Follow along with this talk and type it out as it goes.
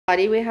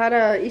We had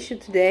a issue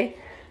today.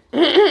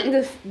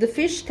 the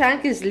fish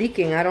tank is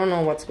leaking. I don't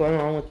know what's going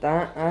on with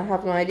that. I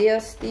have no idea.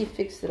 Steve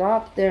fixed it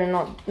up.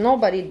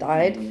 Nobody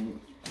died.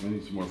 I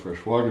need some more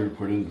fresh water to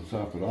put in to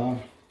top it off.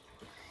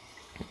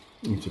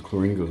 Once the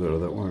chlorine goes out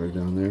of that water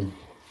down there.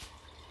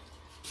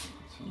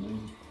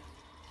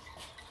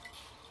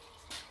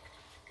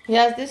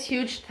 Yeah, it's this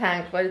huge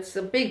tank, but it's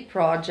a big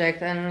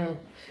project and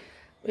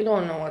we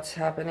don't know what's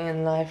happening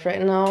in life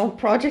right now.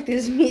 Project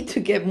is me to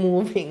get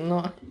moving,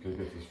 not. I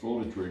got this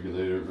voltage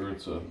regulator, or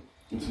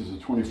this is a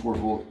 24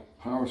 volt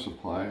power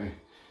supply.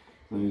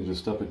 I need to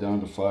step it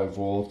down to 5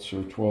 volts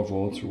or 12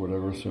 volts or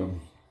whatever. So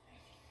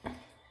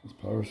this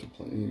power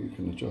supply, you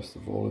can adjust the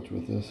voltage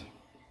with this.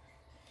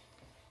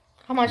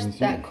 How much does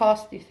that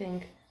cost, do you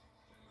think?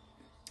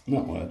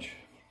 Not much.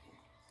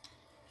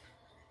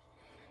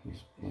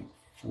 It's like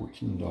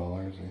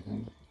 $14, I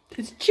think.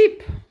 It's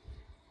cheap.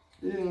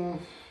 Yeah.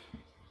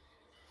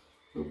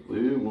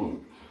 Hopefully it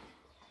won't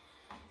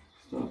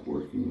stop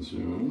working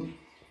soon.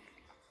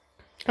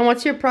 And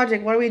what's your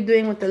project? What are we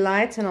doing with the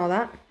lights and all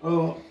that?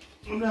 Oh,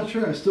 I'm not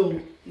sure.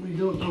 We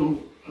don't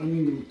know. I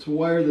mean, to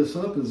wire this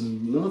up is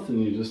nothing.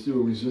 You just do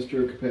a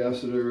resistor,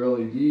 capacitor,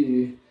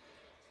 LED,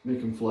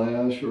 make them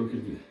flash, or we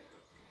could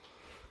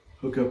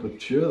hook up a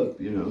chip,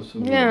 you know,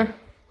 some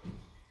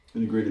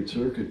integrated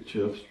circuit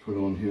chips put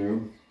on here.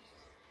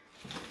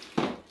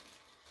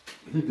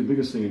 I think the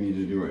biggest thing I need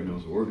to do right now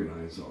is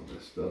organize all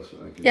this stuff so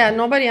I can... Yeah,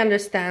 nobody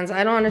understands.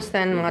 I don't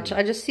understand much.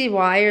 I just see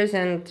wires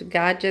and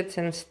gadgets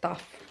and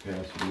stuff.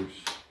 Capacitors,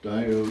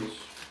 diodes.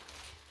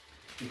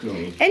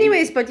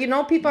 Anyways, but you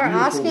know, people are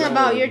asking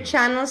about your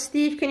channel,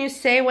 Steve. Can you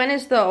say when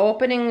is the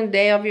opening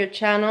day of your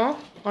channel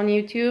on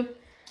YouTube?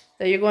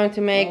 That you're going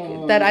to make,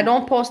 that I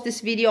don't post this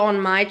video on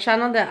my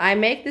channel, that I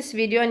make this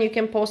video and you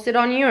can post it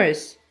on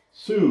yours.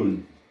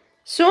 Soon.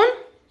 Soon?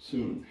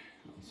 Soon.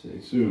 I'll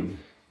say soon.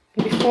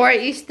 Before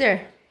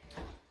Easter?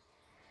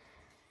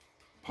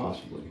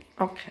 Possibly.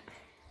 Okay.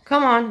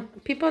 Come on.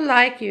 People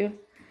like you.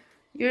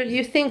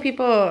 You think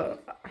people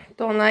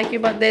don't like you,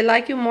 but they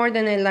like you more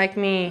than they like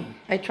me.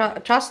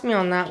 Trust me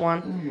on that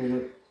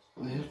one.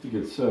 I have to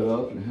get set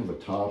up and have a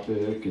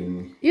topic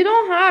and... You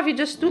don't have. You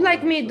just do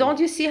like me. Don't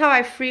you see how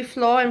I free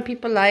flow and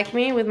people like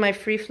me with my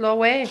free flow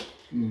way?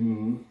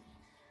 Mm-hmm.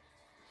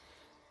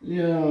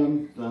 Yeah,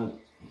 I'm not...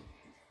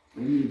 I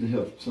need to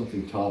have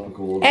something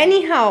topical.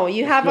 Anyhow,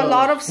 you have a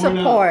lot of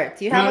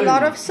support. You have a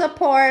lot of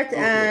support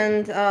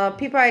and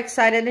people are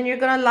excited and you're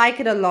going to like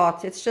it a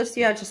lot. It's just,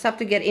 you just have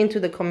to get into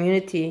the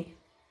community.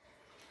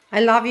 I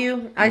love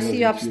you. I see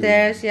you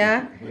upstairs,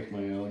 yeah? Like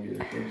my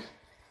alligator clips.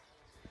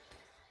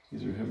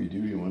 These are heavy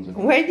duty ones.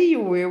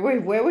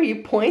 Where were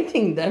you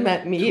pointing them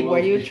at me? Were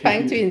you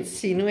trying to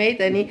insinuate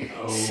any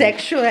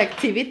sexual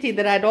activity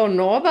that I don't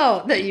know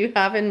about that you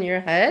have in your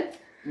head?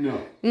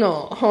 No.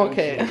 No,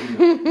 okay.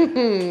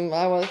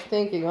 I was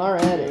thinking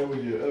already. Why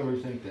would you ever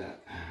think that?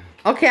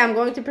 Okay, I'm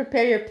going to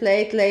prepare your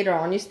plate later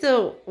on. You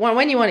still,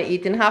 when you want to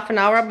eat? In half an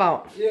hour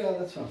about? Yeah,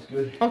 that sounds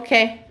good.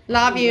 Okay,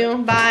 love you.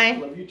 Bye.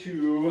 Love you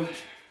too.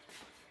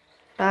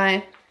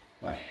 Bye.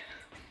 Bye.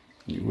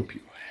 You whip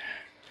you.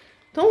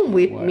 Don't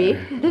whip me.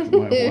 My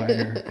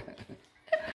wire.